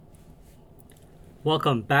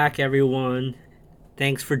Welcome back, everyone.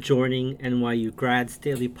 Thanks for joining NYU Grads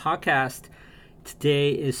Daily Podcast.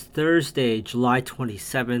 Today is Thursday, July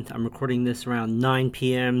 27th. I'm recording this around 9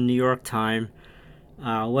 p.m. New York time.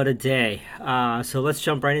 What a day. So let's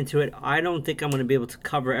jump right into it. I don't think I'm going to be able to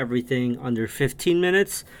cover everything under 15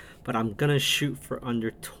 minutes, but I'm going to shoot for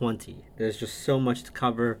under 20. There's just so much to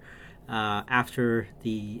cover after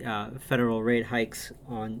the federal rate hikes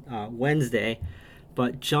on Wednesday.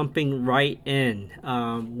 But jumping right in,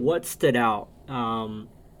 what stood out?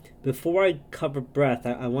 Before I cover breadth,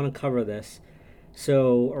 I want to cover this.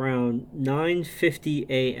 So around 9:50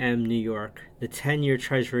 a.m. New York, the 10-year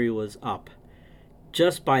Treasury was up.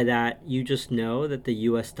 Just by that, you just know that the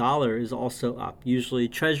U.S. dollar is also up. Usually,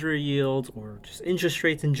 Treasury yields or just interest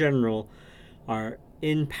rates in general are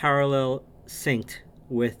in parallel synced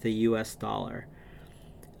with the U.S. dollar.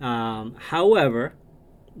 However,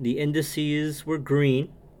 the indices were green,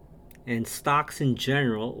 and stocks in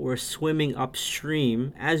general were swimming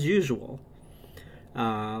upstream as usual.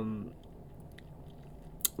 But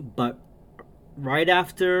right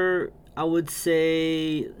after, I would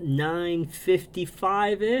say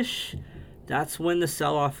 9:55 ish, that's when the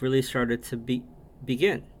sell-off really started to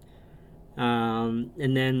begin. And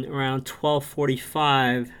then around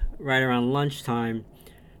 12:45, right around lunchtime,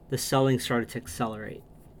 the selling started to accelerate.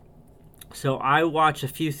 So I watch a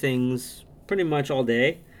few things pretty much all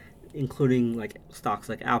day, including like stocks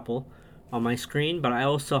like Apple on my screen, but I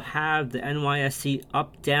also have the NYSE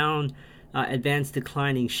up down advanced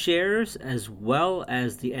declining shares as well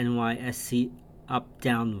as the NYSE up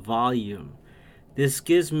down volume. This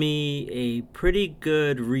gives me a pretty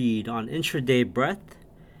good read on intraday breadth,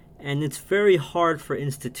 and it's very hard for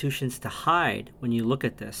institutions to hide when you look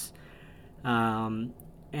at this.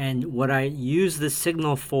 And what I use this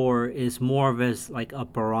signal for is more of as like a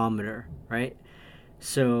barometer, right?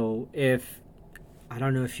 So if I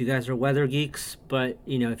don't know if you guys are weather geeks, but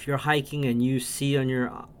if you're hiking and you see on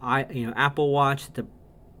your Apple Watch that the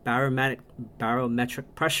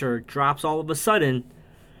barometric pressure drops all of a sudden,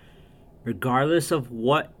 regardless of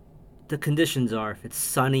what the conditions are, if it's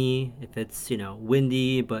sunny, if it's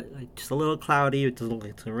windy, but like just a little cloudy, it doesn't look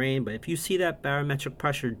like it's gonna rain. But if you see that barometric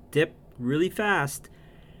pressure dip really fast,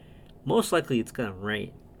 most likely it's going to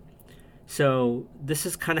rain. So this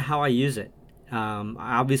is kind of how I use it.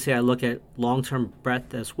 Obviously, I look at long-term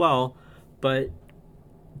breadth as well, but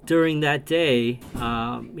during that day,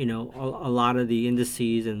 a lot of the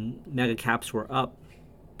indices and mega caps were up,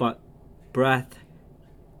 but breadth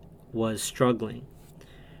was struggling.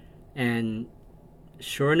 And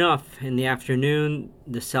sure enough, in the afternoon,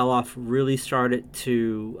 the sell-off really started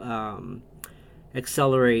to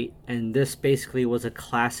accelerate, and this basically was a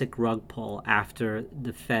classic rug pull after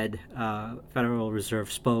the Federal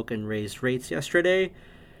Reserve spoke and raised rates yesterday.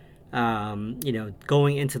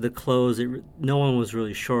 Going into the close, no one was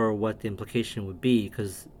really sure what the implication would be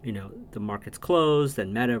because the market's closed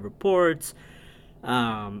and Meta reports.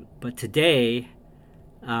 But today,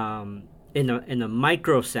 in a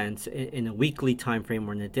micro sense, in a weekly time frame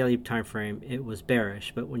or in a daily time frame, it was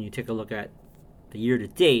bearish. But when you take a look at the year to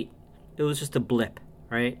date, it was just a blip,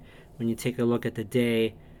 right? When you take a look at the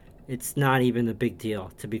day, it's not even a big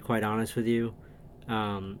deal, to be quite honest with you.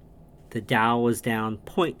 The Dow was down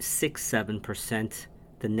 0.67%.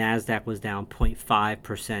 The NASDAQ was down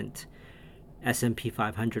 0.5%. S&P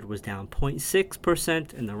 500 was down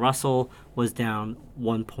 0.6%. And the Russell was down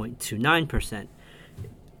 1.29%.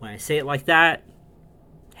 When I say it like that,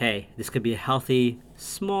 hey, this could be a healthy,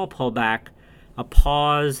 small pullback, a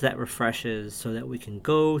pause that refreshes so that we can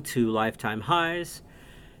go to lifetime highs.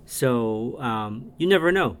 So you never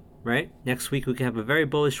know, right? Next week we could have a very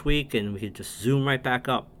bullish week and we could just zoom right back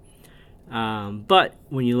up. But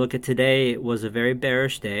when you look at today, it was a very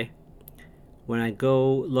bearish day. When I go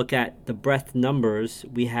look at the breadth numbers,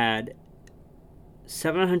 we had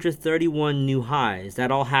 731 new highs. That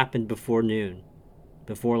all happened before noon,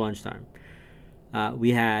 before lunchtime.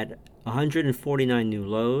 We had 149 new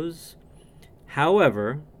lows.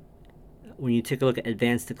 However, when you take a look at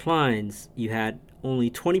advanced declines, you had only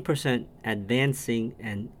 20% advancing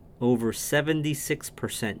and over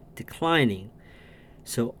 76% declining.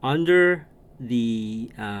 So under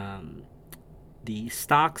the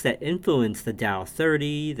stocks that influence the Dow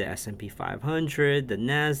 30, the S&P 500, the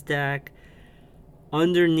NASDAQ,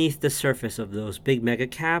 underneath the surface of those big mega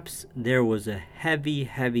caps, there was a heavy,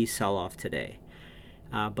 heavy sell-off today.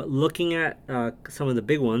 But looking at some of the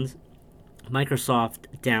big ones, Microsoft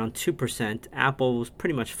down 2%. Apple was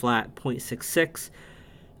pretty much flat, 0.66.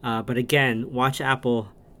 But again, watch Apple.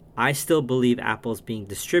 I still believe Apple's being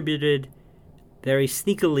distributed very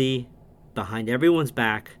sneakily behind everyone's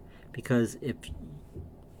back, because if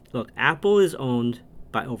look, Apple is owned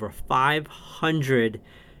by over 500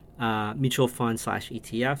 mutual funds /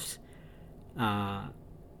 ETFs.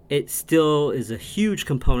 It still is a huge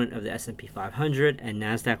component of the S&P 500 and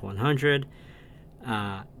NASDAQ 100.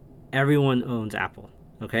 Everyone owns Apple,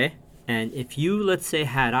 okay? And if you, let's say,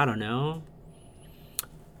 had, I don't know,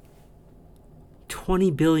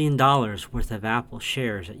 $20 billion worth of Apple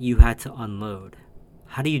shares that you had to unload,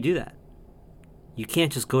 how do you do that? You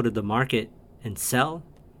can't just go to the market and sell.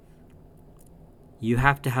 You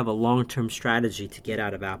have to have a long-term strategy to get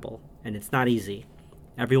out of Apple, and it's not easy.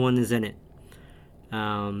 Everyone is in it.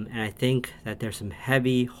 And I think that there's some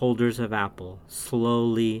heavy holders of Apple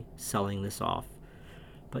slowly selling this off.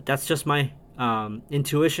 But that's just my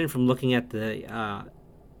intuition from looking at the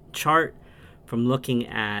chart, from looking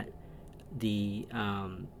at the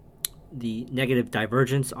negative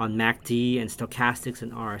divergence on MACD and stochastics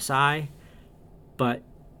and RSI. But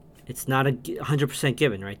it's not 100%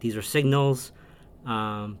 given, right? These are signals,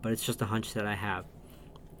 but it's just a hunch that I have.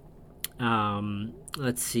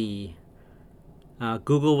 Let's see.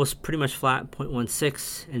 Google was pretty much flat,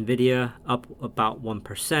 0.16. NVIDIA up about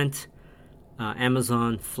 1%.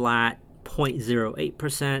 Amazon flat,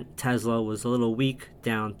 0.08%. Tesla was a little weak,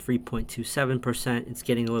 down 3.27%. It's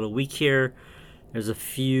getting a little weak here. There's a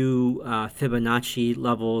few Fibonacci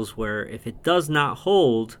levels where if it does not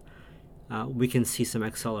hold, we can see some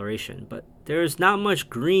acceleration. But there's not much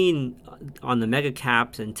green on the mega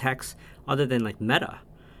caps and techs other than like Meta.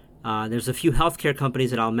 There's a few healthcare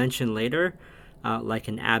companies that I'll mention later, like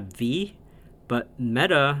an AbbVie. But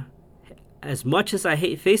Meta, as much as I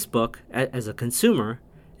hate Facebook as a consumer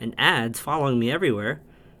and ads following me everywhere,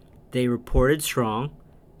 they reported strong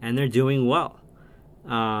and they're doing well.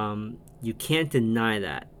 You can't deny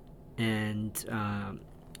that. And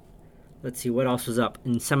let's see what else was up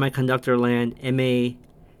in semiconductor land.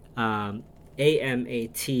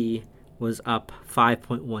 AMAT was up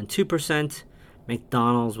 5.12%.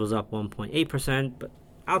 McDonald's was up 1.8%. But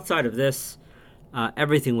outside of this,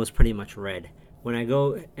 everything was pretty much red. When I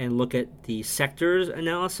go and look at the sectors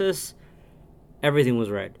analysis, everything was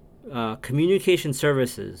red. Communication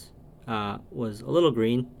services was a little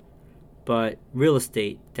green, but real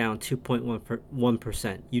estate down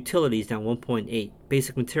 2.1%. Utilities down 1.8%.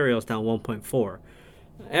 Basic materials down 1.4%.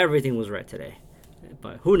 Everything was red today.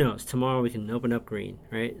 But who knows? Tomorrow we can open up green,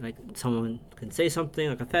 right? Like someone can say something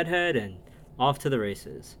like a Fed head and off to the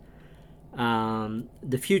races.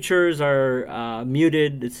 The futures are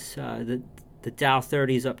muted. It's the Dow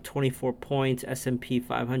 30 is up 24 points. S&P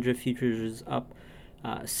 500 futures is up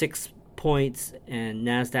 6 points, and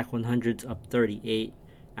NASDAQ 100 is up 38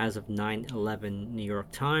 as of 9/11 New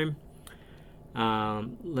York time.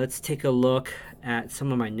 Let's take a look at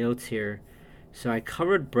some of my notes here. So I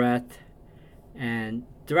covered breadth, and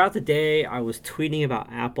throughout the day I was tweeting about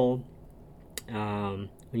Apple. When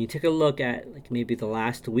you take a look at like maybe the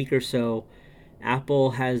last week or so,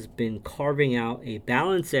 Apple has been carving out a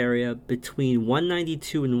balance area between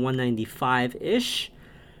 192 and 195-ish,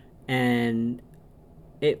 and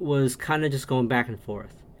it was kind of just going back and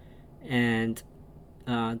forth. And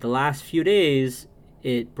the last few days,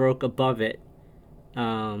 it broke above it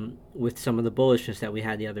with some of the bullishness that we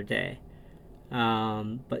had the other day.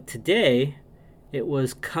 But today, it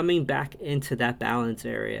was coming back into that balance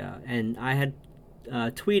area, and I had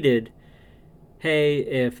tweeted, hey,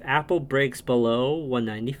 if Apple breaks below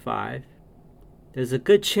 195, there's a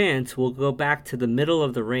good chance we'll go back to the middle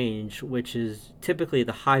of the range, which is typically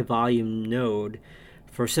the high volume node.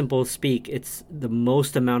 For simple speak, it's the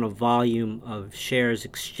most amount of volume of shares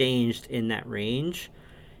exchanged in that range,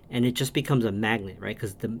 and it just becomes a magnet, right?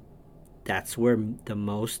 Because that's where the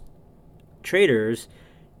most traders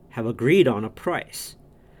have agreed on a price.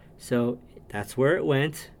 So that's where it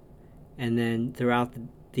went, and then throughout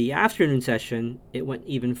the afternoon session, it went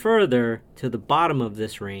even further to the bottom of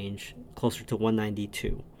this range, closer to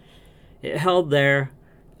 192. It held there.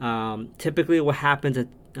 Typically what happens at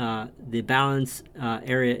the balance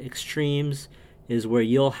area extremes is where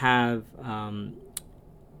you'll have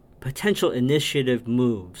potential initiative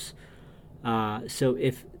moves. So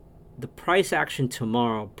if the price action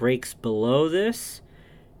tomorrow breaks below this,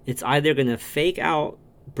 it's either going to fake out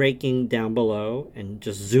breaking down below and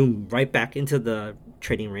just zoom right back into the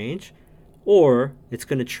trading range, or it's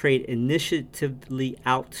going to trade initiatively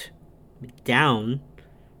out down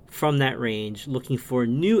from that range, looking for a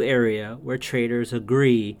new area where traders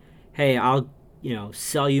agree, hey, I'll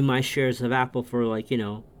sell you my shares of Apple for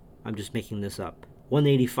I'm just making this up,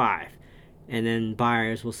 185, and then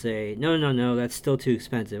buyers will say, no, that's still too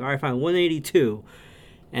expensive. All right, fine, 182.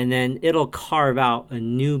 And then it'll carve out a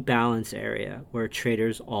new balance area where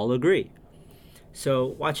traders all agree. So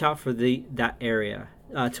watch out for that area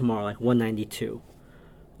tomorrow, like 192.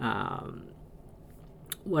 Um,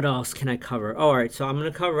 what else can I cover? Oh, all right, so I'm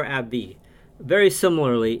going to cover AbbVie. Very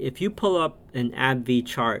similarly, if you pull up an AbbVie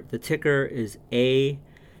chart, the ticker is ABBV,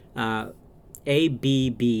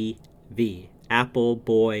 Apple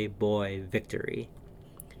Boy Victory.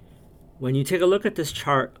 When you take a look at this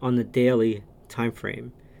chart on the daily time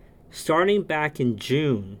frame, starting back in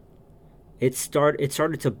June, it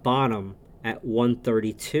started to bottom at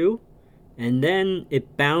 132, and then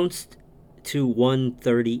it bounced to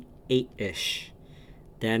 138-ish.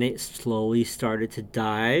 Then it slowly started to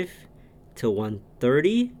dive to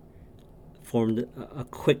 130, formed a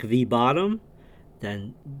quick V bottom,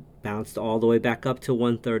 then bounced all the way back up to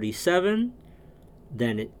 137.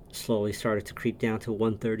 Then it slowly started to creep down to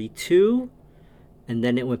 132, and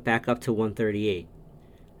then it went back up to 138.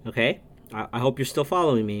 Okay? I hope you're still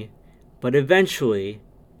following me. But eventually,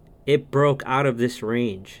 it broke out of this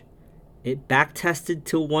range. It back tested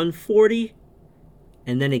to 140,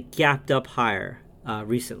 and then it gapped up higher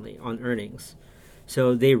recently on earnings.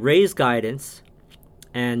 So they raised guidance,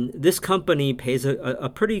 and this company pays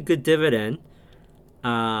a pretty good dividend.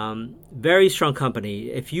 Very strong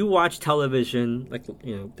company. If you watch television, like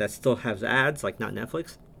that still has ads, like not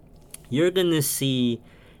Netflix, you're gonna see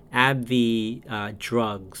AbbVie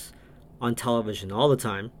drugs on television all the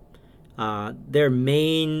time. Their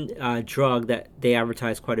main drug that they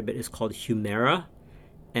advertise quite a bit is called Humira,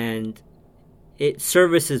 and it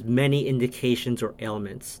services many indications or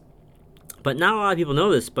ailments. But not a lot of people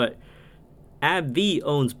know this, but AbbVie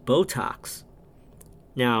owns Botox.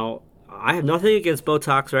 Now, I have nothing against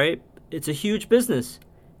Botox, right? It's a huge business.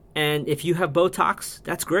 And if you have Botox,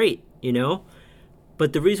 that's great,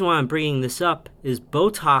 But the reason why I'm bringing this up is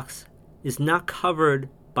Botox is not covered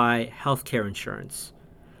by healthcare insurance.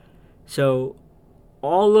 So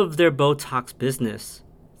all of their Botox business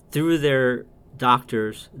through their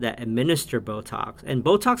doctors that administer Botox, and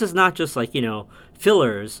Botox is not just like,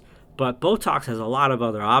 fillers, but Botox has a lot of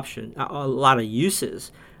other options, a lot of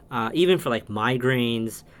uses, even for like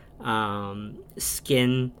migraines,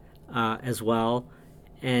 skin as well.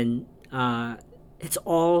 And it's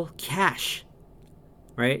all cash,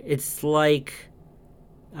 right? It's like,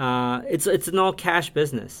 it's an all cash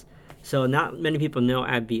business. So not many people know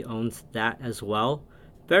AbbVie owns that as well.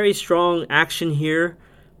 Very strong action here.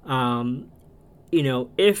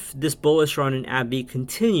 If this bullish run in AbbVie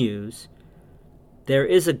continues, there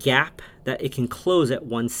is a gap that it can close at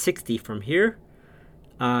 160 from here.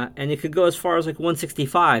 And it could go as far as like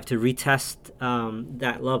 165 to retest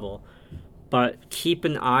that level. But keep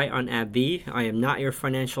an eye on AbbVie. I am not your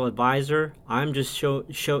financial advisor. I'm just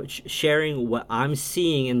sharing what I'm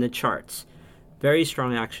seeing in the charts. Very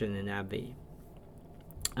strong action in AbbVie.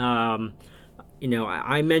 I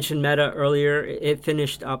mentioned Meta earlier. It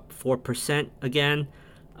finished up 4% again.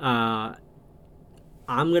 I'm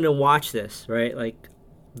going to watch this, right? Like,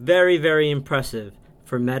 very, very impressive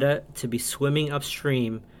for Meta to be swimming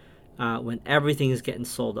upstream when everything is getting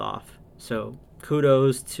sold off. So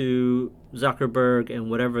kudos to Zuckerberg and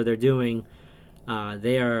whatever they're doing.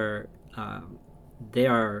 They are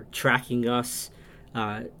tracking us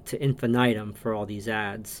to infinitum for all these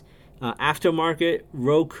ads. Aftermarket,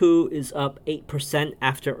 Roku is up 8%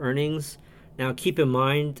 after earnings. Now, keep in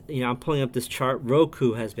mind, I'm pulling up this chart.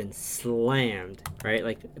 Roku has been slammed, right?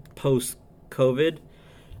 Like post-COVID.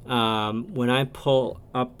 When I pull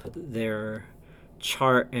up their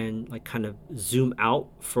chart and like kind of zoom out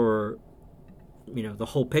for, the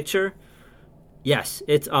whole picture, yes,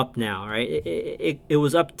 it's up now, right? It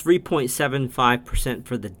was up 3.75%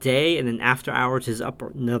 for the day, and then after hours is up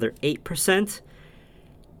another 8%.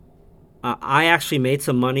 I actually made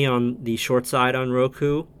some money on the short side on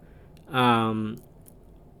Roku, and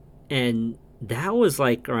that was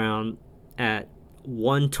like around at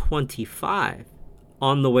 125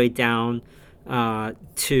 on the way down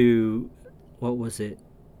to, what was it,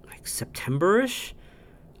 like September-ish,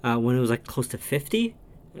 when it was like close to 50.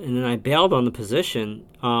 And then I bailed on the position,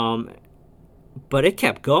 but it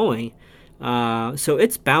kept going. So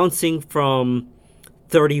it's bouncing from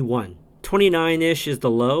 31. 29-ish is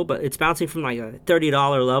the low, but it's bouncing from like a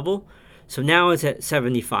 $30 level. So now it's at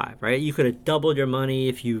 75, right? You could have doubled your money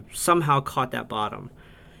if you somehow caught that bottom.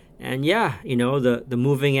 And yeah, the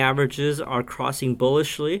moving averages are crossing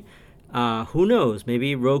bullishly. Who knows?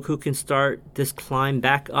 Maybe Roku can start this climb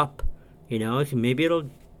back up. Maybe it'll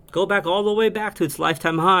go back all the way back to its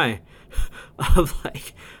lifetime high of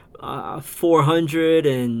like $400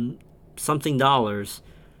 and something dollars.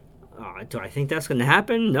 Do I think that's going to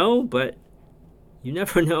happen? No, but you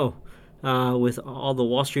never know. With all the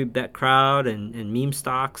Wall Street bet crowd and meme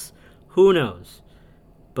stocks, Who knows?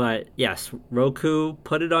 But yes, Roku,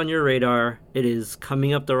 put it on your radar. It is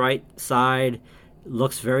coming up the right side. It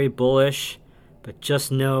looks very bullish. But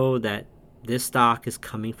just know that this stock is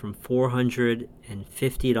coming from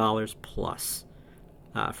 $450 plus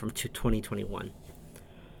from 2021.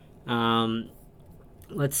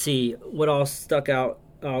 Let's see what else stuck out.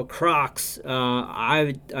 Crocs.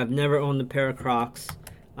 I've never owned a pair of Crocs.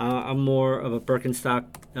 I'm more of a Birkenstock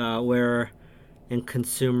wearer and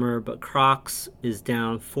consumer, but Crocs is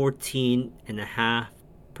down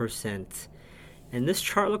 14.5%. And this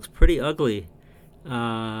chart looks pretty ugly,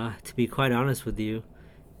 to be quite honest with you.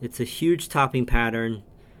 It's a huge topping pattern.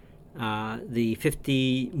 The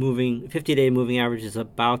 50-day moving average is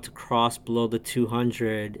about to cross below the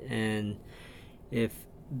 200, and if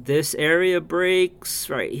this area breaks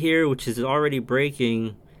right here, which is already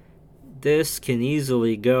breaking, this can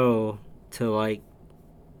easily go to like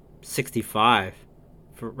 65.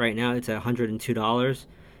 For right now, it's at $102.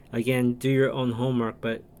 Again, do your own homework,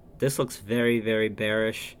 but this looks very, very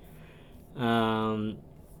bearish.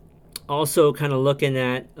 Also, kind of looking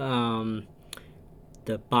at the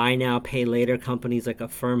buy now, pay later companies like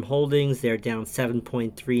Affirm Holdings, they're down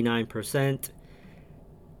 7.39%.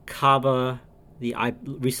 Kava, the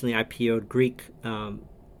recently IPO'd Greek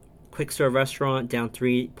quick serve restaurant, down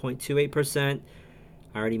 3.28%.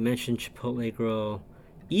 I already mentioned Chipotle Grill.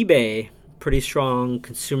 eBay, pretty strong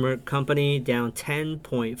consumer company, down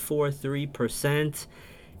 10.43%.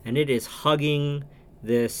 And it is hugging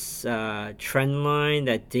this trend line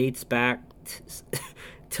that dates back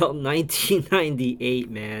till 1998,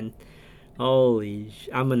 man. Holy,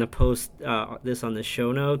 I'm going to post this on the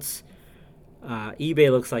show notes. eBay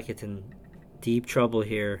looks like it's in deep trouble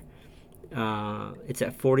here. It's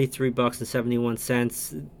at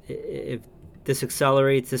 $43.71. If this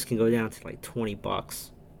accelerates, this can go down to like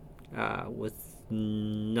 $20 with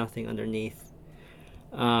nothing underneath.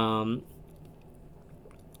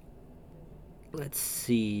 Let's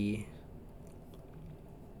see.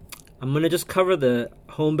 I'm going to just cover the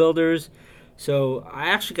home builders. So I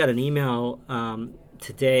actually got an email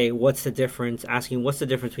today, asking what's the difference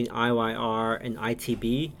between IYR and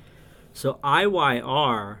ITB. So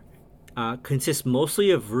IYR consists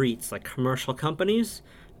mostly of REITs, like commercial companies.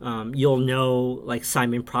 You'll know, like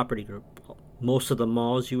Simon Property Group. Most of the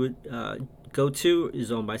malls you would go to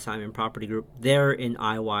is owned by Simon Property Group. They're in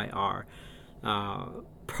IYR.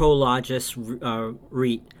 Prologis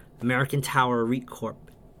REIT, American Tower REIT Corp,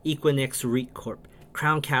 Equinix REIT Corp,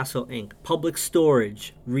 Crown Castle Inc., Public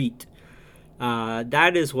Storage REIT.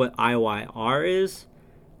 That is what IYR is.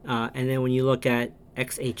 And then when you look at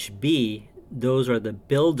XHB, those are the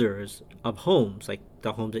builders of homes, like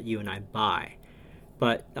the homes that you and I buy.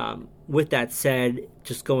 But with that said,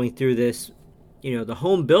 just going through this, the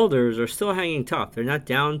home builders are still hanging tough. They're not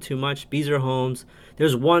down too much. Beazer Homes,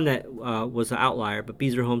 there's one that was an outlier, but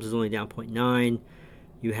Beazer Homes is only down 0.9.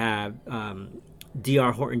 You have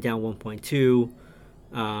DR Horton down 1.2.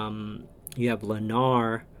 You have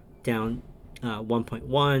Lennar down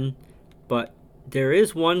 1.1. But there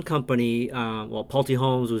is one company, Pulte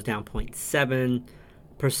Homes was down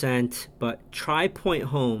 0.7%, but Tri Pointe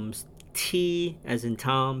Homes, T as in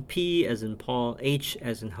Tom, P as in Paul, H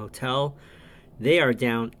as in hotel, they are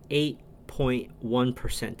down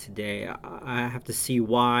 8.1% today. I have to see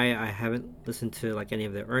why. I haven't listened to like any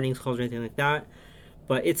of their earnings calls or anything like that,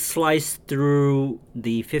 but it sliced through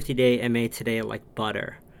the 50-day MA today like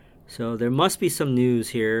butter. So there must be some news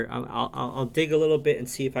here. I'll dig a little bit and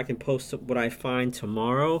see if I can post what I find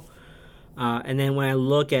tomorrow. And then when I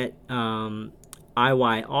look at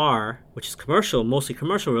IYR, which is mostly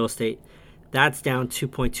commercial real estate, that's down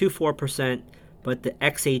 2.24%. But the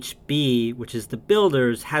XHB, which is the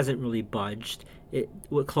builders, hasn't really budged. It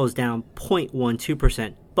would close down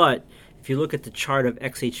 0.12%. But if you look at the chart of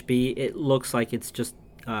XHB, it looks like it's just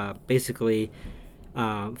basically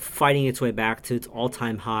fighting its way back to its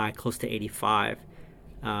all-time high, close to 85.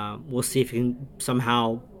 We'll see if it can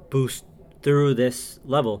somehow boost through this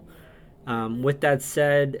level. With that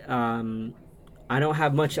said, I don't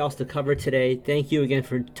have much else to cover today. Thank you again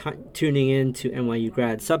for tuning in to NYU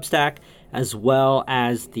Grad Substack, as well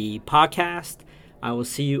as the podcast. I will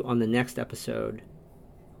see you on the next episode.